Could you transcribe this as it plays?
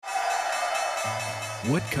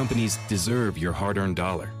What companies deserve your hard-earned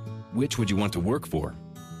dollar? Which would you want to work for?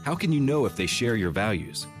 How can you know if they share your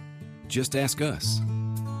values? Just ask us.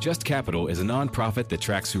 Just Capital is a nonprofit that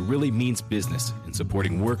tracks who really means business in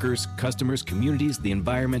supporting workers, customers, communities, the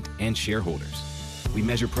environment, and shareholders. We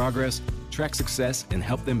measure progress, track success, and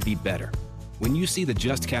help them be better. When you see the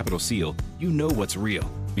Just Capital seal, you know what's real,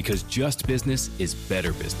 because just business is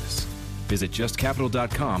better business. Visit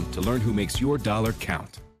justcapital.com to learn who makes your dollar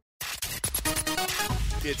count.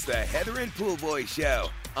 It's the Heather and Poolboy Show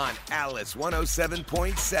on Alice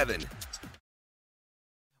 107.7.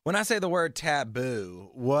 When I say the word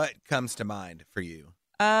taboo, what comes to mind for you?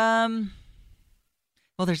 Well,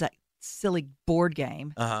 there's that silly board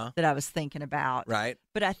game Uh-huh. that I was thinking about. Right.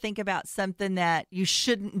 But I think about something that you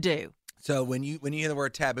shouldn't do. So when you hear the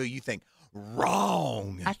word taboo, you think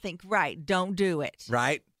wrong. I think, right, don't do it.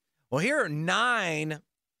 Right? Well, here are 9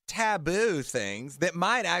 taboo things that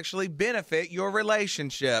might actually benefit your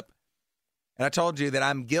relationship. And I told you that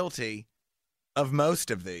I'm guilty of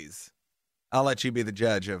most of these. I'll let you be the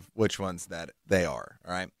judge of which ones that they are.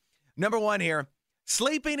 All right. Number 1 here,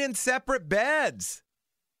 sleeping in separate beds.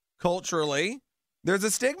 Culturally, there's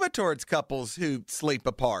a stigma towards couples who sleep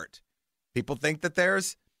apart. People think that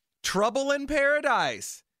there's trouble in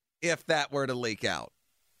paradise if that were to leak out.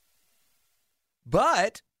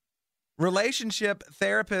 But relationship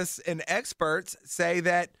therapists and experts say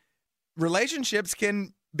that relationships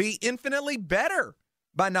can be infinitely better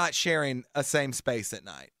by not sharing a same space at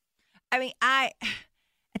night. I mean, at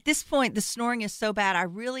this point, the snoring is so bad, I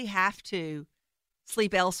really have to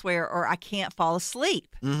sleep elsewhere or I can't fall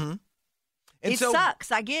asleep. Mm-hmm. It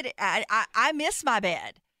sucks. I get it. I miss my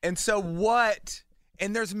bed. And so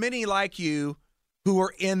and there's many like you who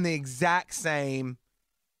are in the exact same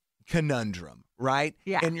conundrum, right?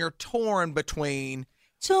 Yeah. And you're torn between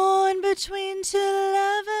two lovers.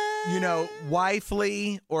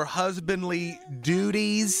 Wifely or husbandly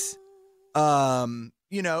duties, and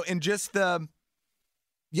just the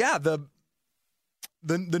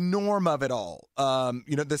norm of it all.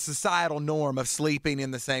 The societal norm of sleeping in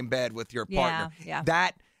the same bed with your partner. Yeah.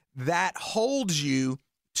 That holds you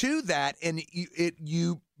to that, and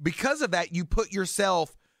you because of that, you put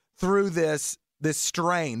yourself through this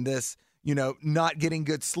strain, this not getting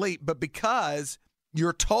good sleep. But because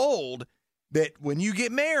you're told that when you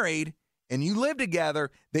get married and you live together,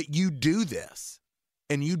 that you do this,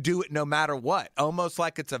 and you do it no matter what, almost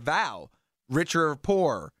like it's a vow, richer or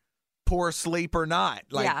poor sleep or not,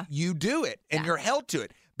 you do it, and you're held to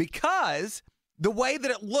it because the way that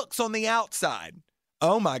it looks on the outside.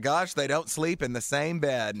 Oh my gosh, they don't sleep in the same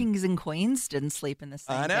bed. Kings and queens didn't sleep in the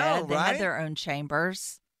same bed. They had their own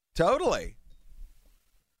chambers. Totally.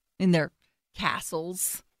 In their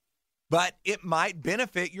castles. But it might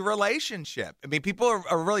benefit your relationship. I mean, people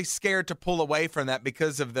are really scared to pull away from that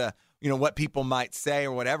because of the, what people might say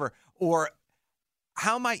or whatever. Or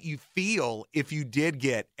how might you feel if you did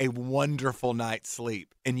get a wonderful night's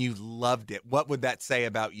sleep and you loved it? What would that say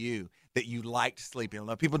about you, that you liked sleeping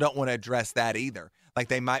alone? People don't want to address that either. Like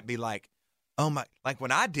they might be like, oh my, like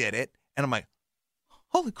when I did it and I'm like,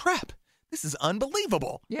 holy crap, this is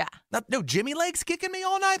unbelievable. Yeah. No Jimmy legs kicking me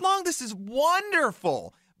all night long. This is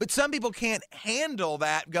wonderful. But some people can't handle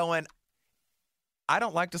that going, I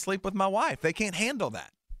don't like to sleep with my wife. They can't handle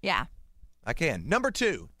that. Yeah. I can. Number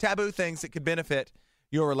 2, taboo things that could benefit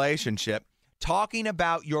your relationship. Talking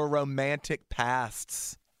about your romantic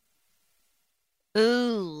pasts.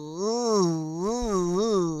 Ooh,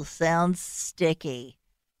 sounds sticky.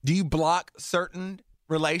 Do you block certain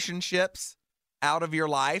relationships out of your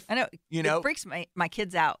life? I know. It freaks my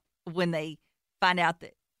kids out when they find out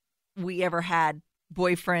that we ever had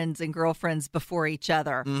boyfriends and girlfriends before each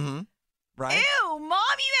other. Mm-hmm. Right? Ew, Mom,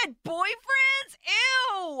 you had boyfriends?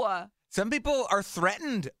 Ew. Some people are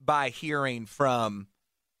threatened by hearing from,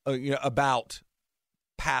 about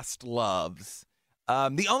past loves.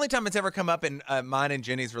 The only time it's ever come up in mine and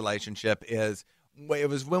Jenny's relationship it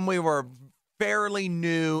was when we were fairly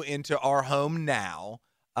new into our home now.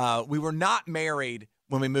 We were not married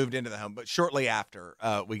when we moved into the home, but shortly after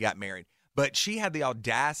we got married. But she had the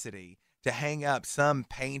audacity to hang up some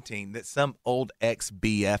painting that some old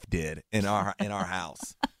ex-BF did in our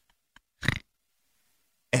house.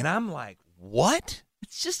 And I'm like, what?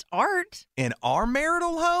 It's just art. In our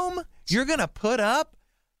marital home? You're going to put up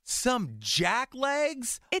some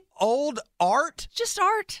jacklegs, old art? Just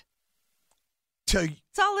art.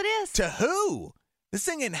 That's all it is. To who? This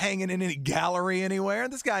thing ain't hanging in any gallery anywhere.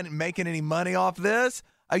 This guy ain't making any money off this.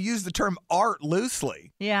 I use the term art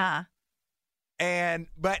loosely. Yeah.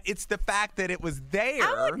 But it's the fact that it was there.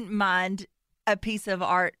 I wouldn't mind a piece of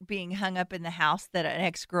art being hung up in the house that an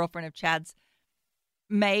ex-girlfriend of Chad's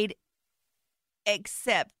made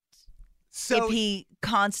except So if he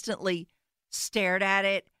constantly stared at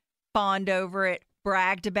it, fawned over it,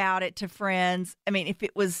 bragged about it to friends. I mean, if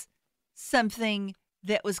it was something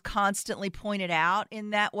that was constantly pointed out in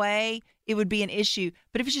that way, it would be an issue.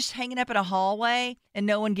 But if it's just hanging up in a hallway and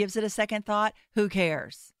no one gives it a second thought, who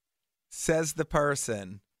cares? says the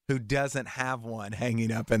person who doesn't have one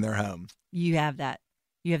hanging up in their home. You have that.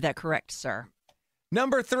 You have that correct, sir.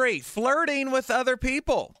 Number 3, flirting with other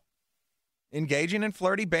people. Engaging in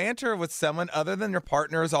flirty banter with someone other than your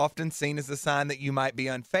partner is often seen as a sign that you might be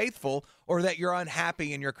unfaithful or that you're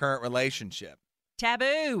unhappy in your current relationship.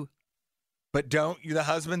 Taboo. But don't the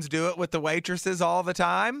husbands do it with the waitresses all the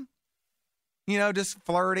time? You know, just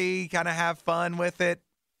flirty, kind of have fun with it.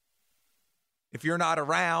 If you're not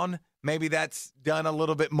around, maybe that's done a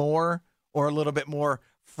little bit more or a little bit more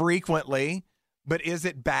frequently. But is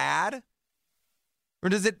it bad? Or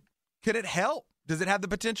could it help? Does it have the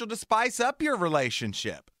potential to spice up your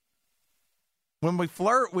relationship? When we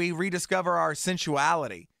flirt, we rediscover our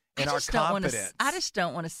sensuality and our confidence. I just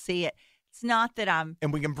don't want to see it. It's not that I'm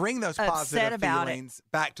and we can bring those upset positive about feelings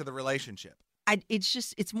back to the relationship.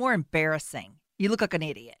 It's more embarrassing. You look like an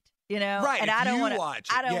idiot, you know? Right. And if I don't you want to watch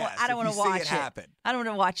it. I don't yes, I don't if want you to watch see it happen. I don't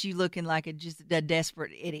want to watch you looking like just a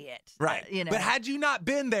desperate idiot. Right. You know. But had you not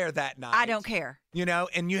been there that night, I don't care. You know,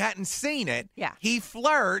 and you hadn't seen it. Yeah. He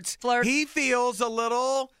flirts. Flirt. He feels a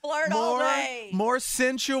little Flirt all day. more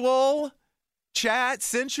sensual.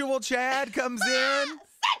 Sensual Chad comes in.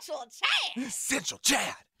 Sensual Chad. Sensual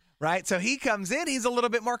Chad. Right? So he comes in, he's a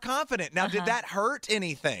little bit more confident. Now, did that hurt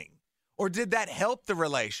anything? Or did that help the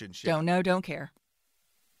relationship? Don't know, don't care.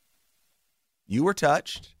 You were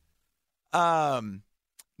touched. Number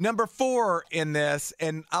 4 in this,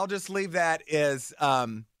 and I'll just leave that as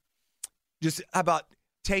just about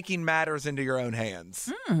taking matters into your own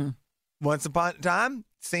hands. Once upon a time,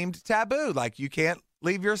 seemed taboo, like you can't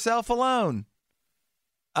leave yourself alone.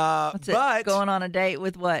 What's it? Going on a date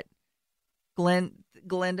with what?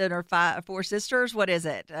 Glenda and her 4 sisters? What is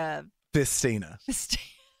it? Fistina.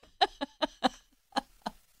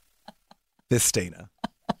 Fistina.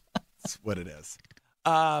 That's what it is.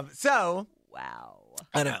 So. Wow.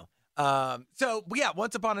 I know.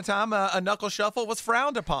 Once upon a time, a knuckle shuffle was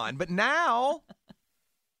frowned upon, but now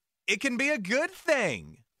it can be a good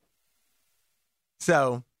thing.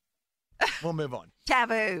 So we'll move on.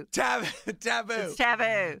 Taboo. Taboo. It's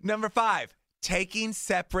taboo. Number 5, taking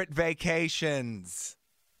separate vacations.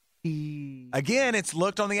 Again, it's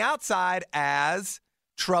looked on the outside as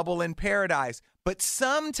trouble in paradise, but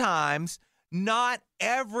sometimes not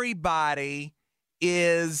everybody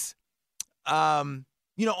is, on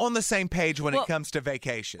the same page when it comes to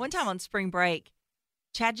vacation. One time on spring break,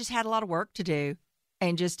 Chad just had a lot of work to do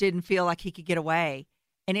and just didn't feel like he could get away.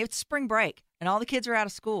 And it's spring break, and all the kids are out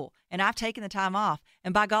of school, and I've taken the time off.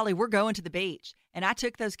 And by golly, we're going to the beach. And I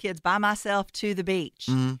took those kids by myself to the beach,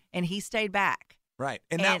 and he stayed back. Right.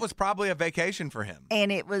 And that was probably a vacation for him.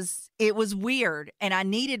 And it was weird. And I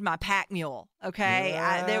needed my pack mule. Okay.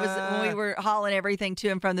 When we were hauling everything to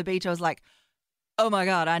him from the beach, I was like, oh my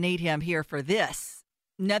God, I need him here for this.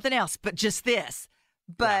 Nothing else, but just this.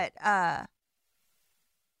 But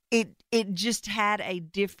it just had a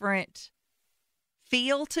different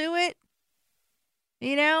feel to it.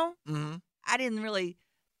 You know? Mm-hmm. I didn't really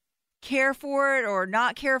care for it or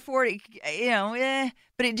not care for it.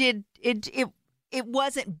 But it did. It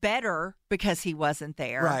wasn't better because he wasn't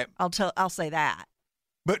there. Right. I'll say that.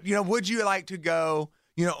 But, would you like to go,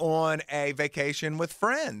 on a vacation with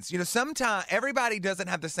friends? Sometimes everybody doesn't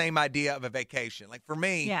have the same idea of a vacation. Like for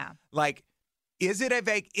me, it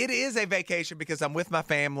is a vacation because I'm with my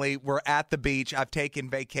family. We're at the beach. I've taken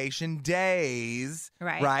vacation days.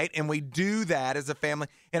 Right. And we do that as a family.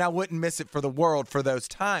 And I wouldn't miss it for the world for those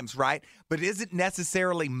times. Right. But is it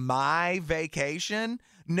necessarily my vacation?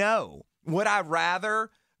 No. Would I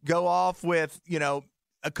rather go off with,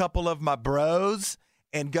 a couple of my bros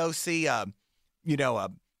and go see a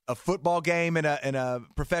football game in a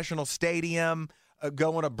professional stadium,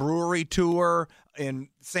 go on a brewery tour in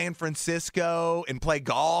San Francisco and play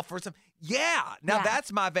golf or something? Yeah. Now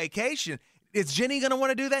that's my vacation. Is Jenny going to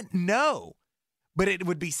want to do that? No. But it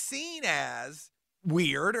would be seen as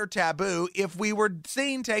weird or taboo if we were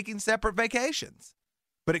seen taking separate vacations.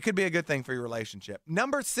 But it could be a good thing for your relationship.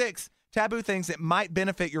 Number 6, taboo things that might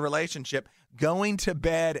benefit your relationship: going to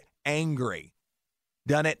bed angry.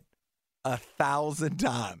 Done it 1,000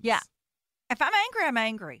 times. Yeah. If I'm angry, I'm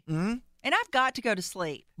angry. Mm-hmm. And I've got to go to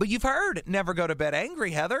sleep. But you've heard never go to bed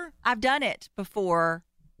angry, Heather. I've done it before.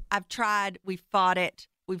 I've tried. We've fought it.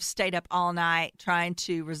 We've stayed up all night trying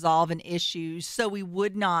to resolve an issue so we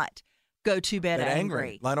would not go to bed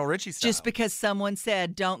angry. Lionel Richie style. Just because someone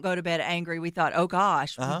said, don't go to bed angry, we thought, oh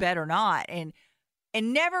gosh, we better not. And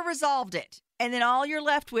never resolved it. And then all you're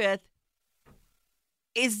left with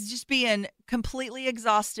is just being completely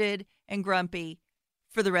exhausted and grumpy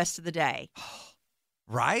for the rest of the day.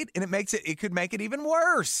 Right? And it could make it even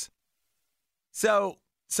worse. So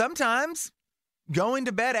sometimes going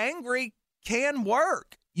to bed angry can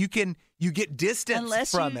work. You get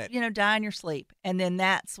distance from it. Unless you die in your sleep. And then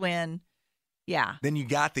that's when, Then you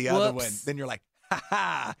got the other one. Then you're like, ha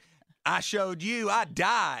ha, I showed you, I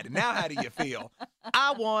died. Now how do you feel?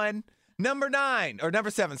 I won. Number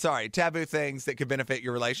 7, taboo things that could benefit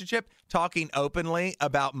your relationship. Talking openly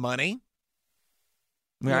about money.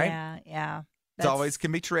 Right? Yeah. It always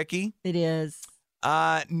can be tricky. It is.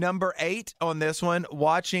 Number 8 on this one,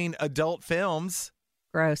 watching adult films.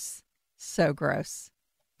 Gross. So gross.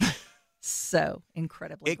 So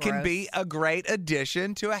incredibly gross. It can be a great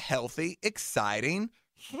addition to a healthy, exciting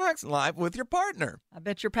sex life with your partner. I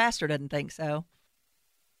bet your pastor doesn't think so.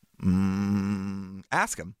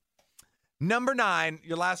 Ask him. Number 9,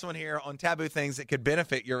 your last one here on taboo things that could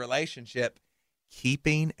benefit your relationship.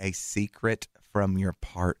 Keeping a secret from your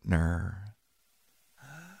partner.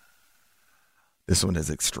 This one is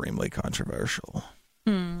extremely controversial.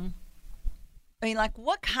 I mean, like,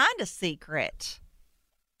 what kind of secret?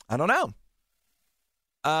 I don't know.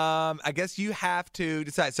 I guess you have to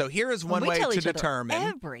decide. So here is one way to determine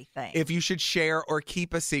everything. If you should share or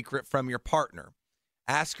keep a secret from your partner.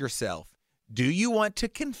 Ask yourself, do you want to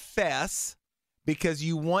confess because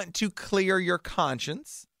you want to clear your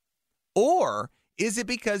conscience? Or is it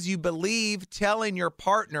because you believe telling your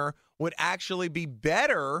partner would actually be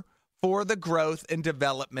better for the growth and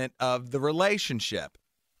development of the relationship?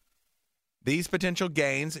 These potential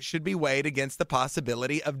gains should be weighed against the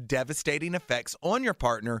possibility of devastating effects on your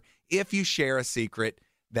partner if you share a secret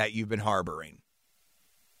that you've been harboring.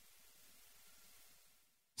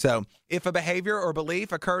 So, if a behavior or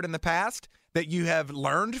belief occurred in the past that you have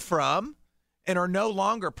learned from and are no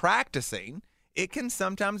longer practicing, it can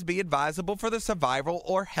sometimes be advisable for the survival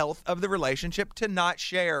or health of the relationship to not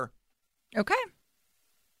share. Okay.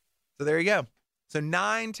 So there you go. So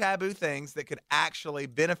 9 taboo things that could actually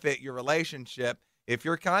benefit your relationship. If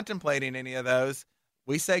you're contemplating any of those,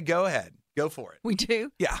 we say go ahead. Go for it. We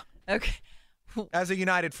do? Yeah. Okay. As a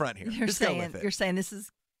united front here. You're Just go with it. You're saying this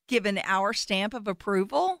is given our stamp of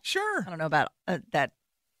approval? Sure. I don't know about that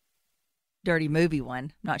dirty movie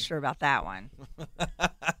one. I'm not sure about that one.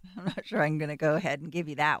 I'm not sure I'm going to go ahead and give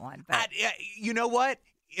you that one. But you know what?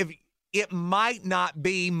 If it might not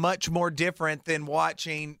be much more different than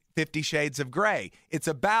watching 50 Shades of Grey. It's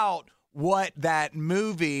about what that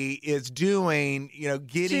movie is doing,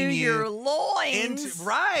 getting to you your loins.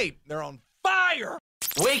 Right. They're on fire.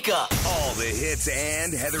 Wake up. All the hits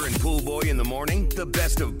and Heather and Pool Boy in the morning. The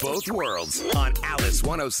best of both worlds on Alice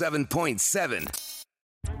 107.7.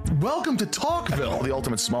 Welcome to Talkville, the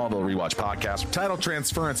ultimate Smallville rewatch podcast. Title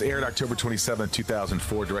Transference aired October 27,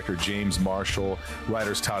 2004. Director James Marshall,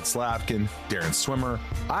 writers Todd Slavkin, Darren Swimmer.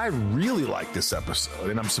 I really like this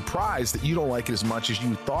episode, and I'm surprised that you don't like it as much as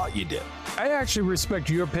you thought you did. I actually respect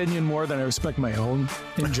your opinion more than I respect my own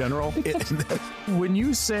in general. When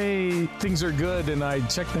you say things are good and I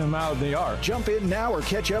check them out, they are. Jump in now or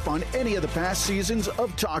catch up on any of the past seasons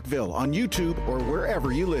of Talkville on YouTube or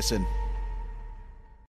wherever you listen.